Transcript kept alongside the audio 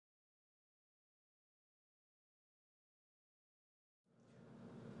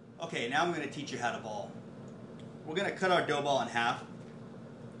Okay, now I'm going to teach you how to ball. We're going to cut our dough ball in half.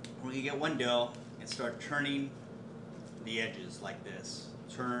 We're going to get one dough and start turning the edges like this.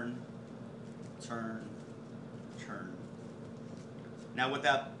 Turn, turn, turn. Now with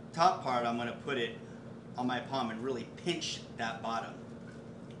that top part, I'm going to put it on my palm and really pinch that bottom.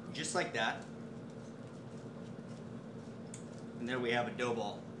 Just like that. And there we have a dough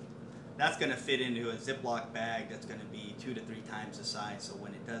ball. That's going to fit into a Ziploc bag that's going to be 2 to 3 times the size, so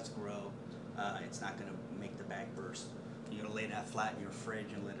when it does grow, it's not going to make the bag burst. You're going to lay that flat in your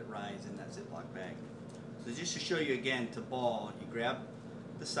fridge and let it rise in that Ziploc bag. So just to show you again, to ball, you grab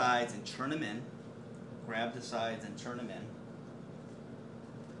the sides and turn them in. Grab the sides and turn them in.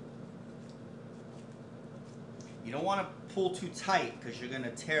 You don't want to pull too tight because you're going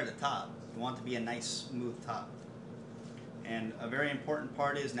to tear the top. You want it to be a nice smooth top. And a very important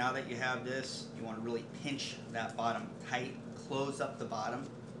part is, now that you have this, you want to really pinch that bottom tight, close up the bottom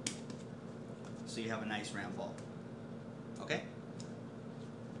so you have a nice round ball.